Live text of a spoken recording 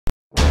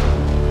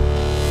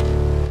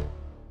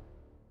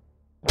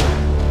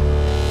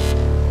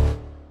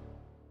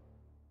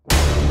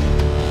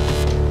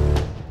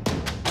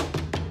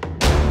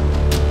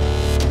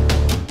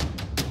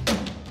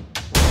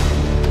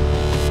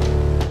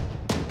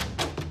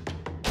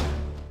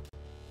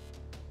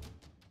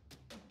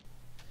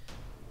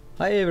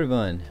Hi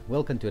everyone,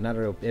 welcome to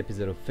another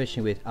episode of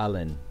Fishing with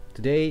Alan.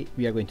 Today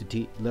we are going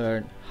to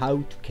learn how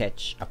to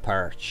catch a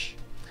perch.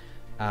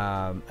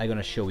 I'm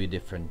gonna show you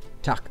different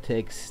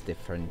tactics,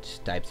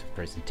 different types of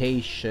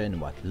presentation,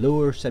 what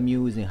lures I'm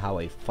using, how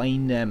I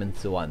find them and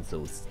so on,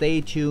 so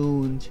stay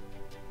tuned.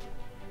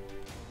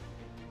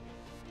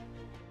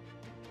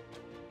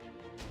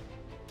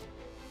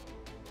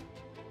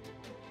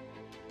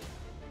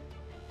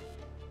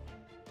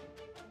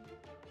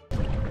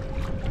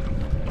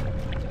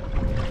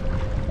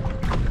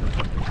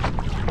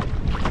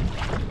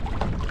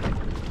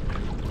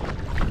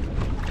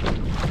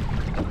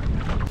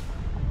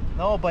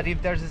 No, but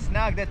if there's a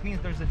snag, that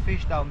means there's a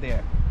fish down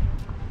there.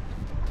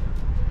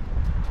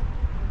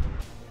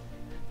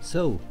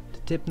 So, the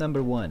tip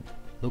number one,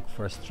 look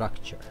for a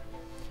structure.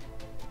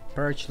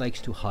 Perch likes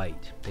to hide.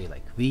 They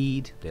like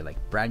weed, they like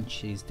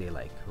branches, they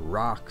like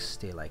rocks,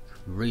 they like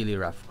really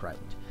rough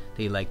ground.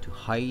 They like to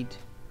hide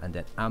and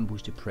then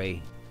ambush the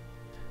prey.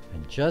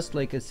 And just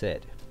like I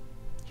said,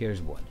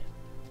 here's one.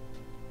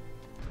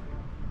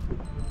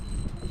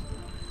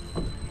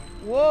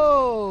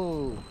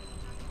 Whoa!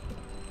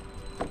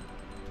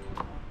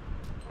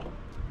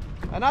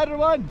 Another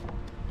one!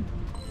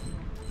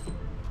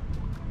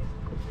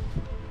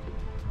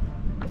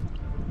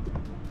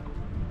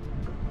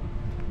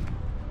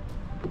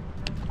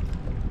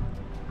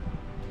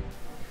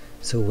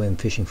 So when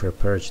fishing for a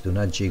perch, do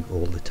not jig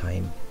all the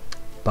time.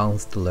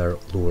 Bounce the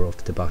lure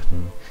off the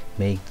bottom,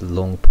 make the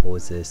long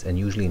poses, and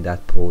usually in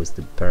that pose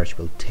the perch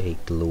will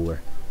take the lure.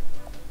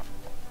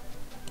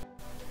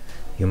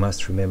 You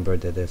must remember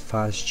that a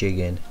fast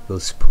jigging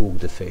will spook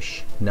the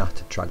fish, not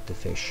attract the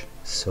fish.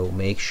 So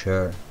make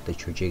sure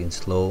that you're jigging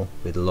slow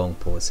with long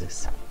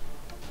poses.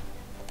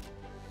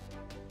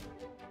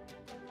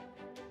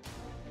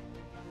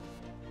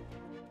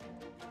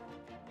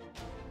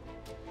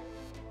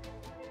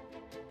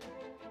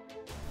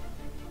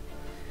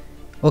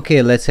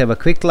 Okay, let's have a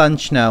quick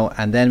lunch now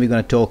and then we're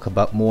going to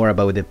talk more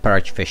about the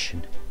perch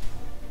fishing.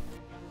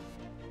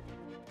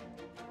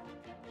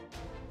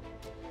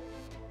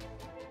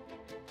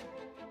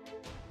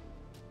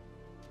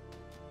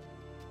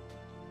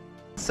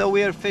 So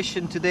we are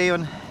fishing today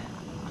on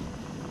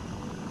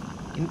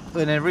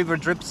a river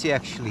Dripsy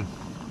actually.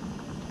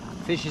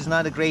 Fish is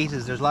not the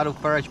greatest, there's a lot of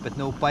perch but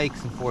no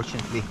pikes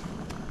unfortunately.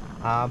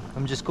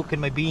 I'm just cooking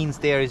my beans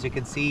there as you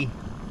can see.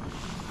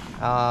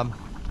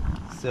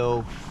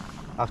 So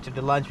after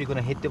the lunch we're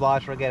gonna hit the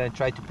water again and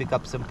try to pick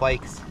up some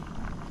pikes.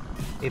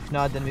 If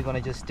not, then we're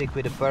gonna just stick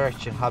with the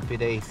perch and happy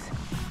days.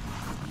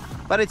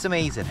 But it's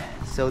amazing.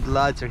 So the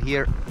lads are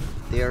here.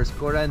 There's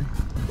Goran,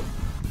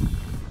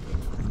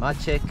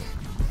 Maciek.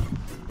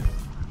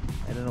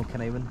 I don't know,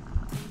 can I even?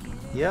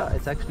 Yeah,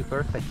 it's actually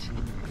perfect.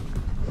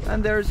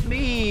 And there's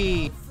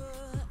me!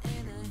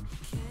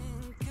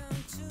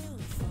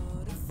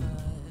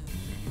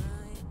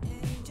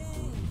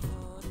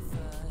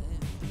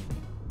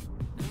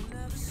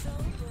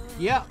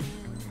 Yeah!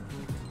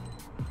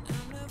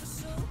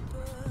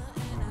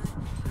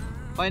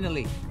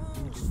 Finally!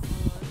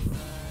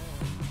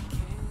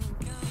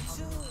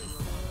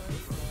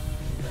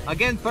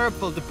 Again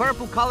purple, the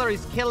purple color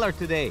is killer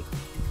today.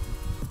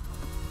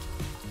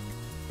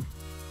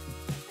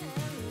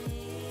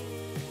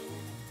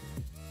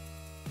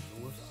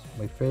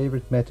 My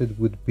favorite method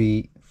would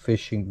be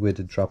fishing with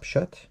a drop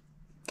shot.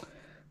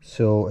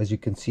 So as you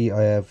can see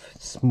I have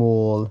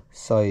small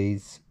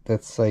size,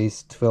 that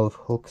size 12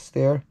 hooks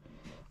there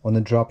on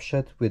a drop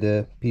shot with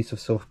a piece of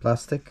soft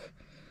plastic.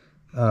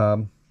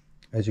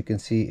 As you can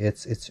see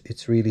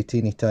it's really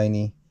teeny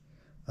tiny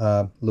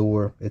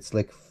lure. It's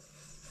like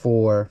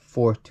 4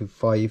 to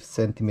 5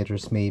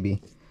 centimeters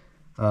maybe.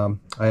 I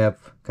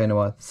have kind of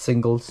a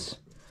singles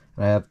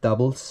and I have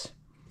doubles.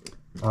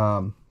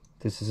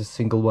 This is a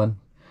single one.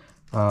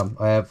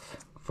 I have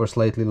for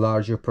slightly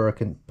larger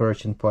perch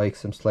and pike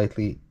some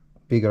slightly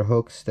bigger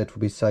hooks. That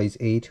would be size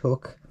 8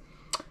 hook,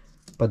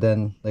 but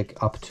then like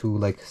up to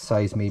like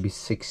size maybe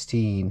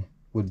 16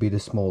 would be the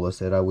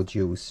smallest that I would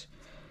use.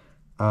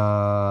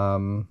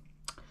 So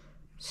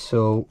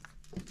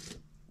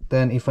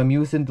then if I'm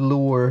using the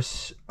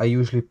lures, I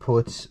usually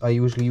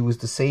use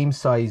the same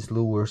size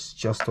lures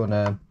just on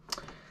a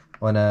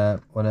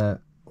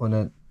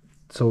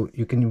so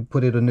you can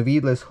put it on a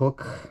weedless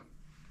hook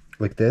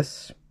like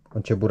this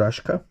on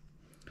Cheburashka.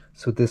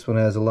 So this one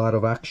has a lot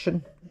of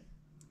action.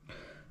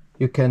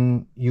 You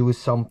can use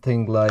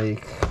something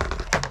like,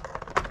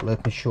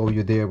 let me show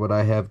you there what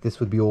I have. This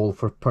would be all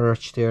for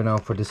perch there now,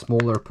 for the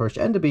smaller perch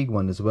and the big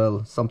one as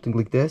well. Something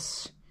like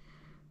this.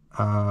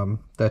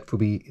 That would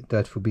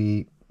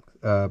be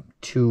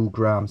 2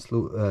 grams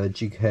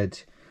jig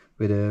head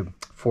with a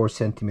 4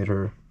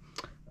 centimeter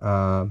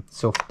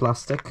soft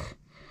plastic.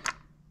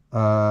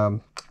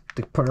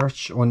 The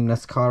perch on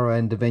Nascara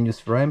and the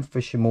venues where I'm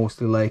fishing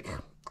mostly like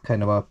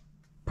kind of a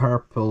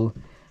purple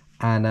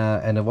and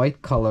a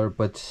white color,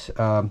 but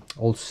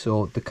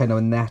also the kind of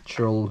a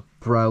natural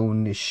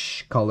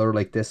brownish color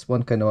like this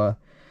one, kind of a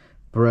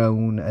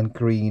brown and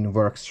green,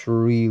 works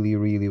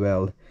really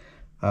well.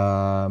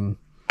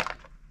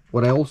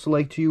 What I also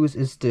like to use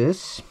is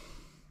this.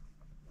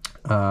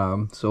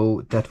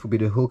 So that would be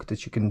the hook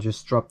that you can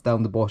just drop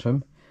down the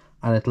bottom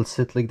and it'll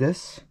sit like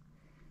this.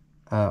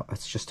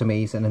 It's just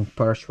amazing, and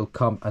perch will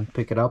come and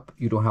pick it up.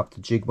 You don't have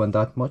to jig one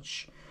that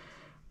much.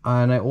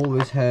 And I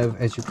always have,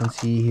 as you can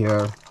see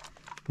here,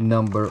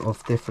 number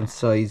of different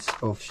size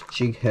of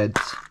jig heads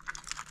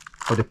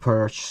for the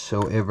perch.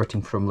 So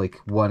everything from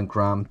like 1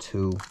 gram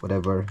to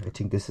whatever. I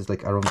think this is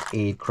like around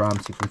 8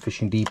 grams if I'm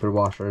fishing deeper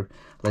water.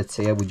 Let's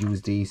say I would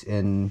use these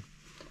in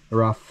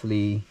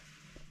roughly,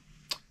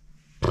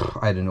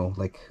 I don't know,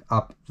 like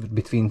up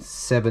between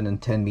 7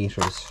 and 10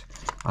 meters.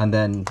 And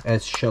then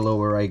as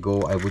shallower I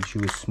go, I would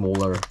use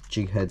smaller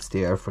jig heads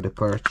there for the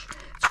perch.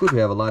 It's good to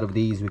have a lot of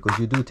these because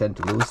you do tend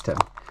to lose them.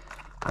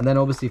 And then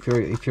obviously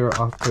if you're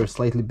after a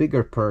slightly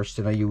bigger perch,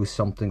 then I use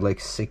something like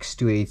 6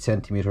 to 8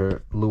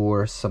 centimeter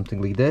lures,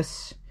 something like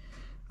this.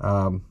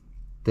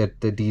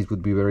 These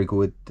would be very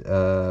good.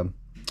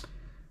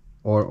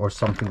 Or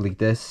something like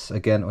this.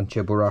 Again, on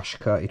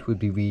Cheburashka it would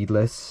be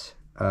weedless,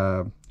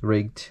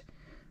 rigged.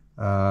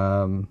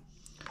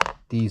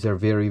 These are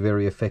very,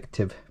 very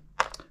effective.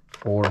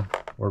 Or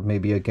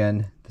maybe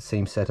again the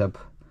same setup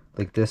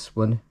like this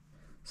one,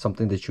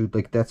 something that you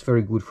like. That's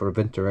very good for a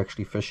winter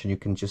actually fishing. You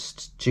can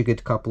just jig it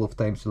a couple of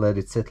times to let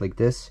it sit like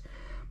this.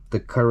 The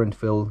current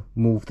will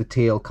move the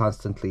tail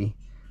constantly,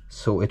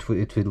 so it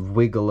will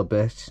wiggle a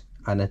bit,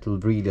 and it will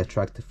really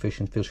attract the fish,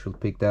 and fish will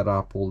pick that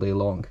up all day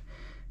long.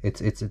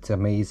 It's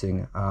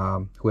amazing.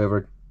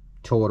 Whoever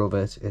thought of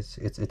it,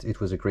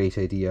 it was a great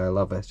idea. I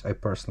love it. I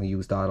personally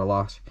use that a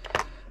lot.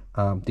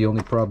 The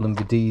only problem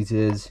with these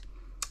is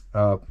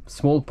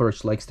small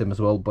perch likes them as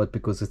well, but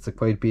because it's a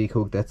quite big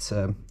hook, that's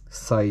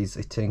size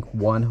I think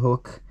 1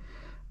 hook,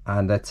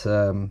 and that's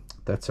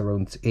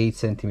around 8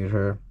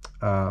 centimeter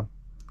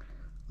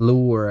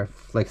lure.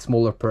 Like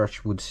smaller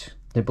perch would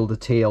nibble the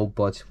tail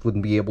but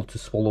wouldn't be able to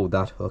swallow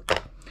that hook.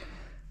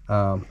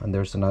 And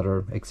there's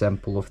another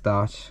example of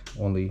that,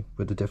 only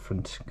with a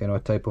different kind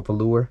of type of a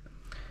lure.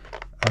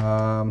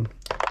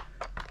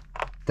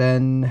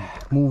 Then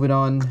moving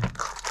on,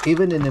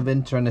 even in the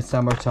winter and the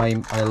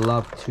summertime, I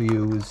love to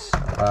use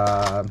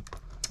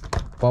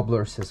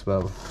wobblers as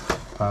well.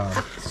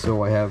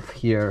 So I have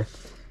here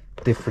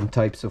different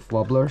types of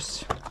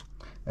wobblers,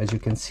 as you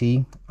can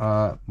see.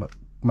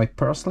 My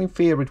personally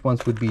favorite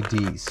ones would be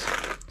these,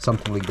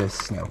 something like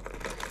this. Now,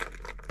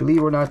 believe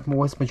it or not,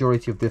 most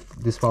majority of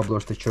these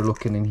wobblers that you're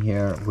looking in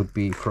here would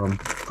be from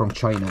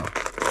China,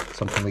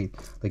 something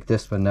like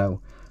this one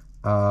now.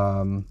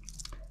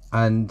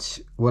 And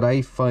what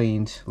I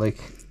find, like,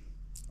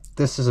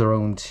 this is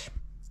around,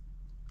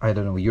 I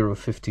don't know,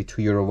 €1.50 to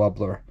 €2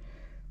 wobbler,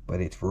 but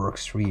it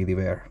works really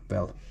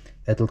well.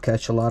 It'll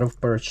catch a lot of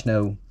perch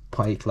now.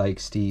 Pike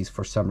likes these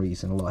for some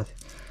reason a lot.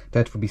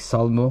 That would be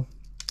Salmo.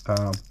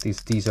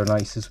 These are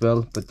nice as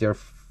well, but they're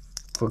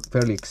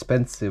fairly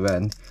expensive,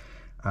 and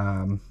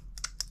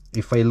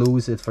if I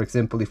lose it, for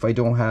example, if I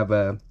don't have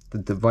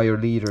the wire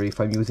leader, if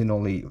I'm using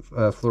only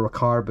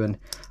fluorocarbon,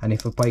 and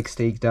if a pike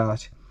stake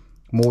that,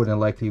 more than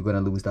likely you're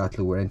going to lose that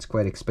lure, and it's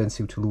quite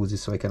expensive to lose it.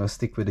 So I kind of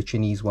stick with the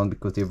Chinese one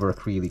because they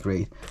work really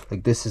great.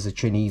 Like this is a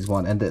Chinese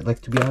one, and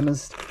like, to be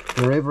honest,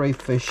 wherever I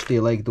fish, they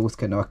like those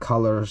kind of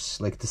colors,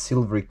 like the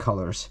silvery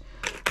colors,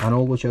 and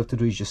all what you have to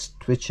do is just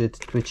twitch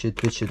it,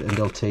 and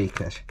they'll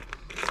take it.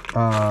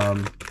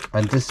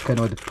 And this kind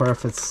of the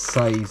perfect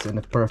size and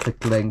the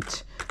perfect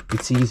length.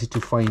 It's easy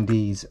to find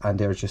these, and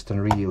they're just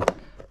unreal.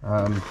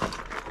 I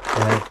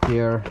have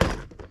here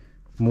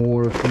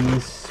more of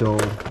these, so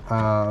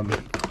I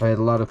had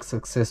a lot of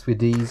success with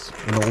these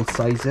in all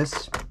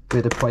sizes,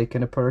 with a pike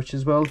and a perch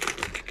as well,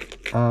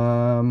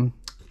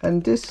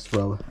 and this as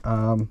well.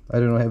 I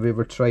don't know, have you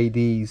ever tried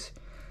these,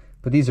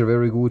 but these are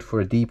very good for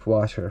a deep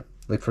water.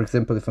 Like for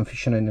example, if I'm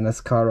fishing in an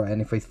Ascara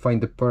and if I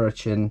find a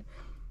perch in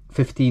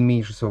 15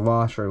 meters of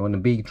water on a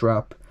big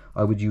drop,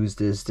 I would use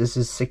this. This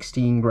is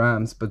 16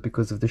 grams, but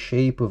because of the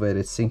shape of it,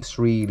 it sinks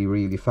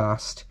really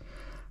fast,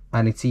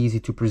 and it's easy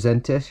to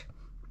present it.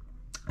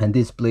 And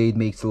this blade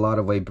makes a lot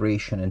of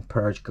vibration, and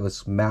perch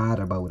goes mad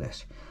about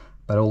it.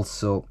 But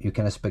also, you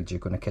can expect you're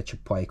going to catch a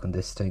pike on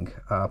this thing.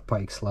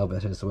 Pikes love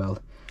it as well.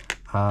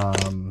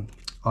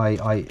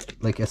 I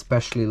like,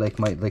 especially like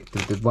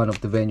the one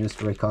of the venues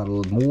where I caught a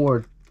little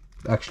more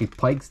actually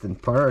pikes than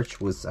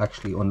perch was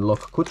actually on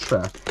Loch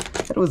Kutra.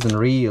 It was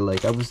unreal.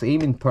 Like, I was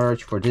aiming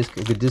perch for this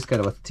with this kind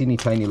of a teeny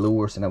tiny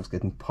lures, and I was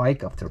getting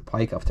pike after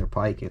pike after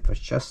pike. It was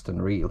just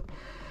unreal.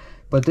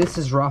 But this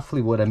is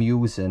roughly what I'm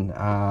using.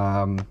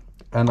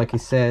 And like I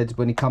said,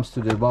 when it comes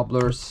to the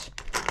wobblers,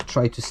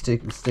 try to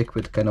stick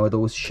with kind of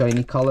those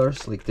shiny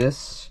colors like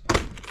this.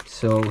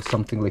 So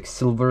something like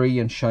silvery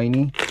and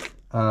shiny.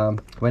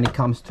 When it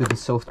comes to the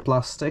soft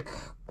plastic,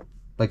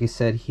 like I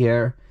said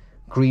here,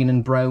 green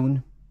and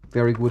brown,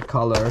 very good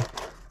color.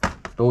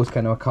 Those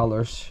kind of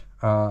colors,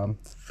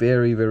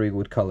 very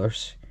good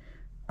colors.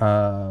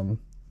 And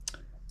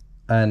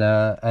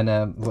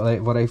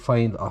what I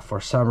find, for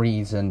some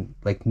reason,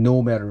 like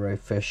no matter where I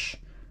fish,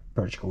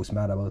 perch goes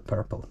mad about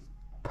purple.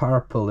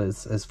 Purple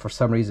is for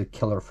some reason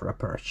killer for a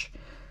perch.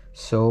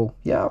 So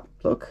yeah,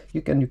 look,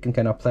 you can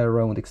kind of play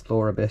around,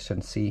 explore a bit,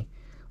 and see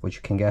what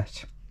you can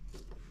get.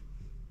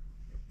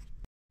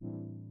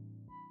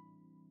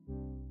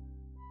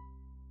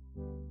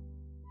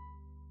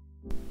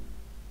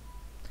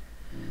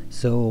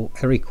 So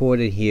I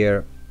recorded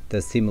here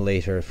the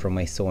simulator from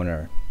my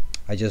Sonar.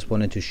 I just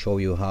wanted to show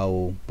you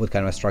what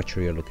kind of a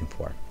structure you're looking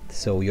for.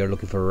 So you're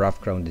looking for a rough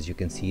ground, as you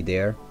can see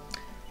there.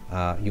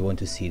 You want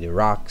to see the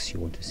rocks, you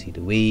want to see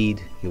the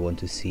weed, you want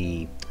to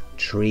see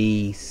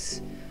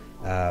trees,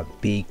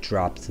 big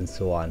drops and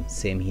so on.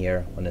 Same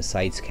here on the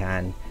side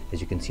scan.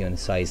 As you can see on the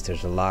sides,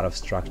 there's a lot of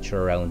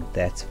structure around.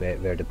 That's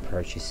where the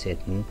perch is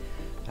sitting,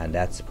 and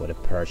that's what a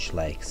perch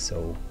likes.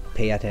 So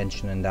pay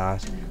attention on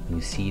that. When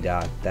you see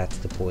that, that's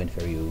the point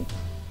where you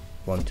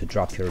want to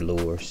drop your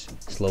lures,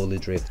 slowly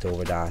drift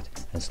over that,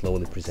 and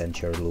slowly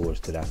present your lures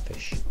to that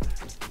fish.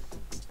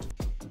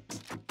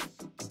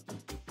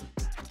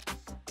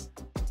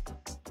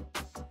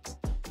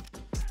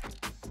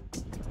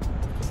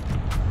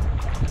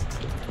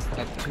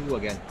 That's two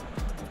again.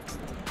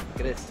 Look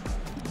at this.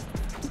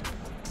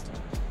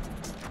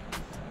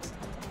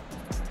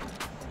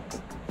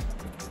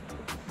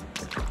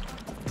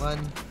 One.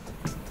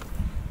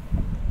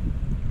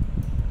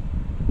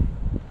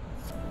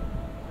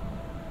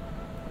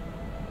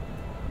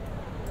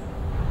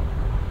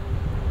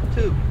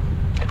 Two.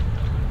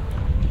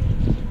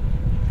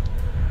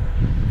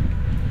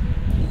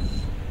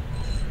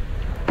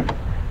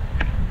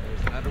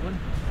 There's another one.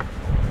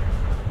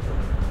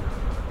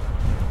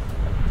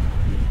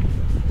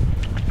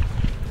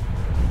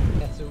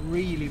 That's a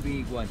really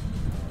big one.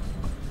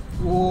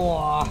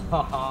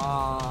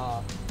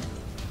 Wow.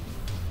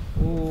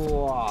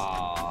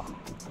 Wow.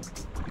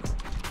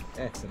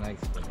 That's a nice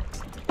one.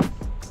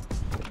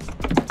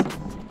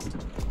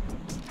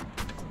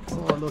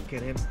 Oh, look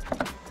at him.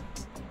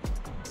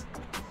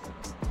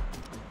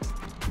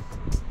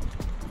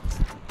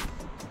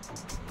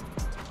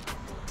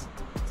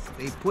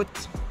 Stay put.